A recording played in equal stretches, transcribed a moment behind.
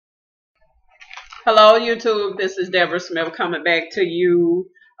Hello, YouTube. This is Debra Smith coming back to you.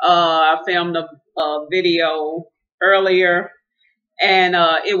 I filmed a video earlier, and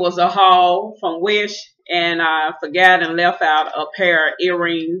it was a haul from Wish, and I forgot and left out a pair of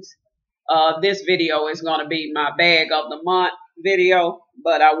earrings. This video is going to be my bag of the month video,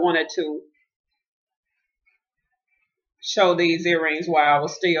 but I wanted to show these earrings while I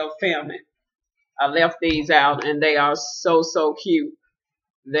was still filming. I left these out, and they are so cute.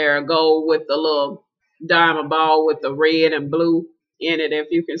 They're gold with the little diamond ball with the red and blue in it, if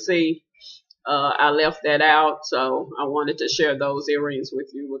you can see. I left that out, so I wanted to share those earrings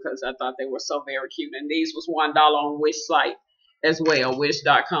with you because I thought they were so very cute. And these was $1 on Wish site as well,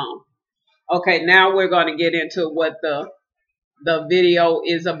 wish.com. Okay, now we're going to get into what the video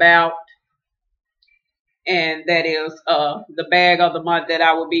is about, and that is the bag of the month that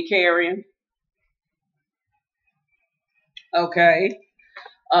I will be carrying. Okay.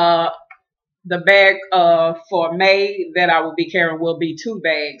 The bag for May that I will be carrying will be 2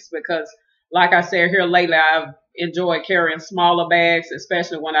 bags because, like I said here lately, I've enjoyed carrying smaller bags,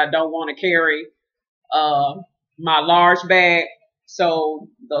 especially when I don't want to carry my large bag. So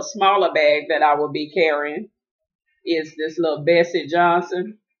the smaller bag that I will be carrying is this little Bessie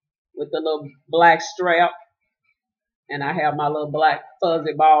Johnson with the little black strap, and I have my little black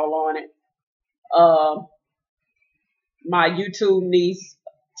fuzzy ball on it. My YouTube niece,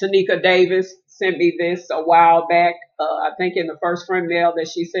 Tanika Davis, sent me this a while back. I think in the first friend mail that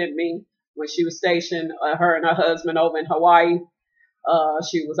she sent me when she was stationed, her and her husband over in Hawaii.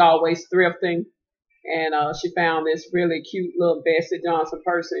 She was always thrifting, and she found this really cute little Bessie Johnson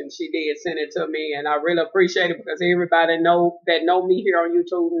purse, and she did send it to me, and I really appreciate it because everybody that know me here on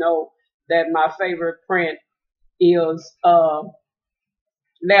YouTube know that my favorite print is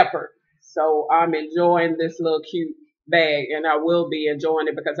leopard. So I'm enjoying this little cute bag, and I will be enjoying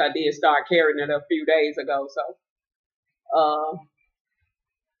it because I did start carrying it a few days ago. So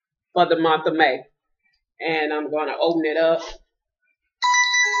for the month of May, and I'm going to open it up,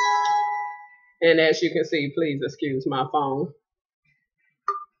 and as you can see, please excuse my phone.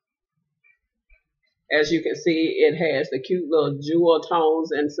 As you can see, it has the cute little jewel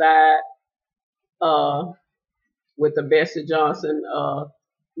tones inside with the Bessie Johnson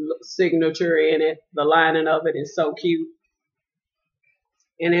signature in it. The lining of it is so cute.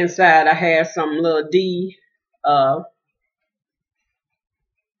 And inside I have some little D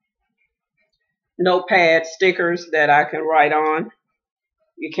notepad stickers that I can write on.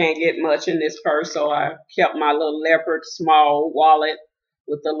 You can't get much in this purse, so I kept my little leopard small wallet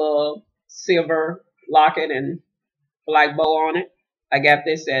with the little silver locket and black bow on it. I got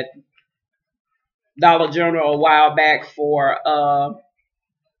this at Dollar General a while back for $5.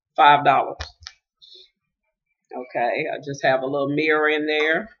 Okay, I just have a little mirror in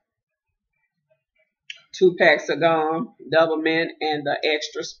there. 2 packs of gum, double mint and the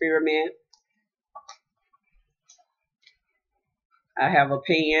extra spearmint. I have a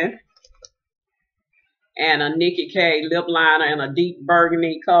pen and a Nikki K lip liner in a deep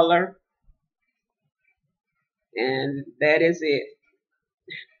burgundy color. And that is it.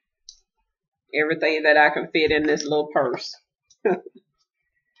 Everything that I can fit in this little purse.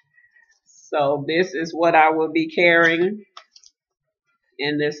 So this is what I will be carrying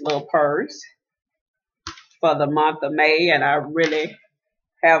in this little purse for the month of May, and I really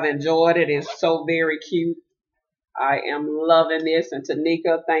have enjoyed it. It's so very cute. I am loving this, and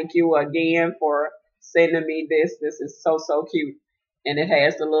Tanika, thank you again for sending me this. This is so cute, and it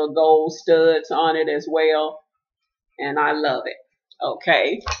has the little gold studs on it as well, and I love it.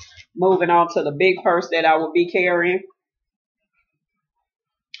 Okay, moving on to the big purse that I will be carrying,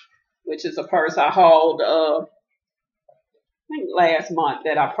 which is a purse I hauled I think last month,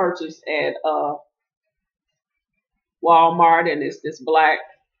 that I purchased at Walmart, and it's this black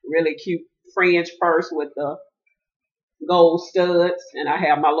really cute fringe purse with the gold studs, and I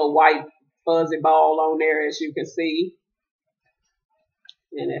have my little white fuzzy ball on there, as you can see,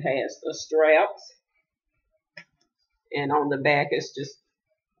 and it has the straps, and on the back it's just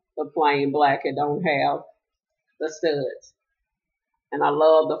the plain black. It don't have the studs. And I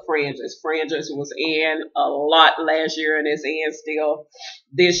love the fringes. Fringes was in a lot last year, and it's in still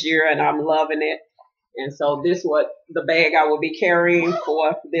this year, and I'm loving it. And so this is what the bag I will be carrying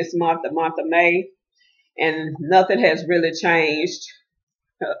for this month, the month of May. And nothing has really changed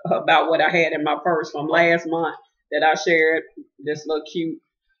about what I had in my purse from last month that I shared. This little cute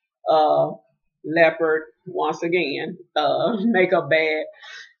leopard, once again, makeup bag.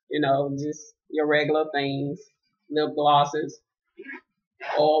 You know, just your regular things, lip glosses,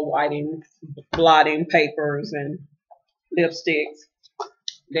 oil whiting, blotting papers, and lipsticks.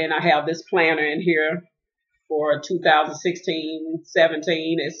 Then I have this planner in here for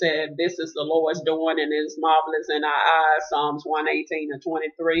 2016-17. It said, "This is the Lord's doing, and it is marvelous in our eyes." Psalms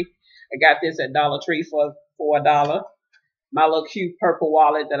 118:23. I got this at Dollar Tree for $1. My little cute purple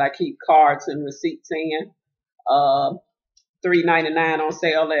wallet that I keep cards and receipts in. $3.99 on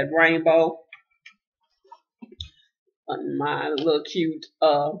sale at Rainbow. My little cute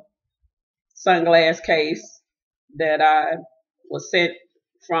sunglass case that I was sent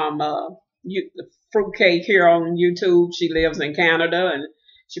from Fruitcake here on YouTube. She lives in Canada, and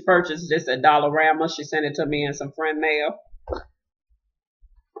she purchased this at Dollarama. She sent it to me in some friend mail.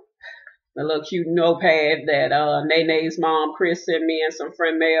 The little cute notepad that Nene's mom, Chris, sent me in some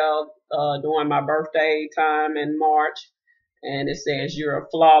friend mail during my birthday time in March. And it says, "You're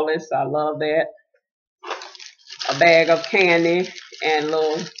flawless." I love that. A bag of candy and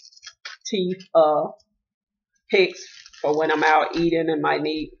little teeth picks for when I'm out eating and might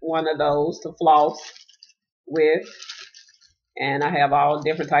need one of those to floss with. And I have all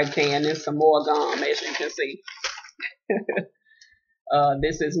different type of candy, some more gum, as you can see.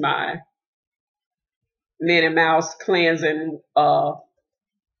 This is my Minnie Mouse cleansing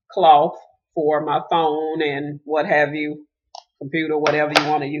cloth for my phone and what have you, computer, whatever you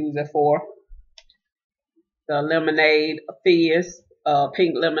want to use it for. The lemonade fizz,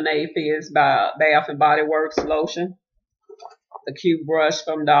 pink lemonade fizz by Bath and Body Works lotion. The cute brush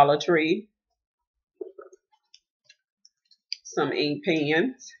from Dollar Tree. Some ink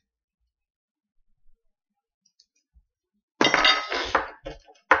pens.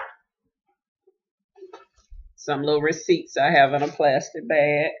 Some little receipts I have in a plastic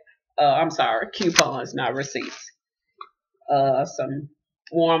bag. I'm sorry, coupons, not receipts. Some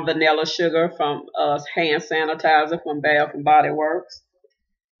warm vanilla sugar from hand sanitizer from Bath and Body Works.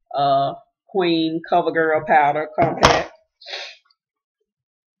 Queen CoverGirl powder compact.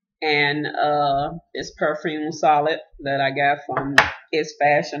 And this perfume solid that I got from It's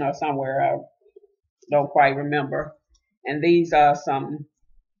Fashion or somewhere, I don't quite remember. And these are some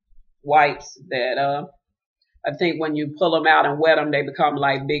wipes that I think when you pull them out and wet them, they become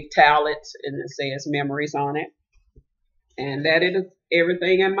like big towelettes, and it says memories on it. And that is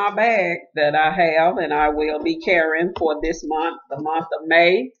everything in my bag that I have and I will be carrying for this month, the month of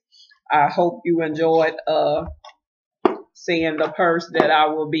May. I hope you enjoyed seeing the purse that I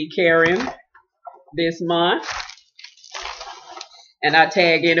will be carrying this month. And I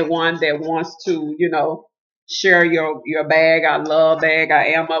tag anyone that wants to, share your bag. I love bag. I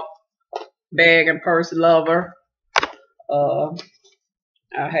am a bag and purse lover.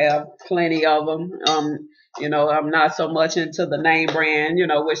 I have plenty of them. I'm not so much into the name brand,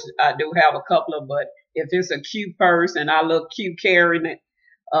 which I do have a couple of, but if it's a cute purse and I look cute carrying it,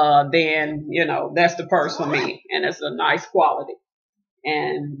 then, that's the purse for me. And it's a nice quality.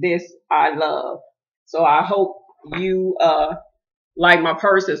 And this I love. So I hope you like my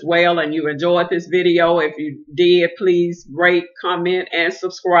purse as well and you enjoyed this video. If you did, please rate, comment, and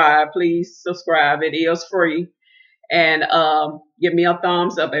subscribe. Please subscribe. It is free. And give me a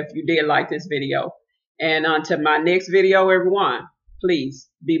thumbs up if you did like this video. And until my next video, everyone, please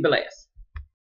be blessed.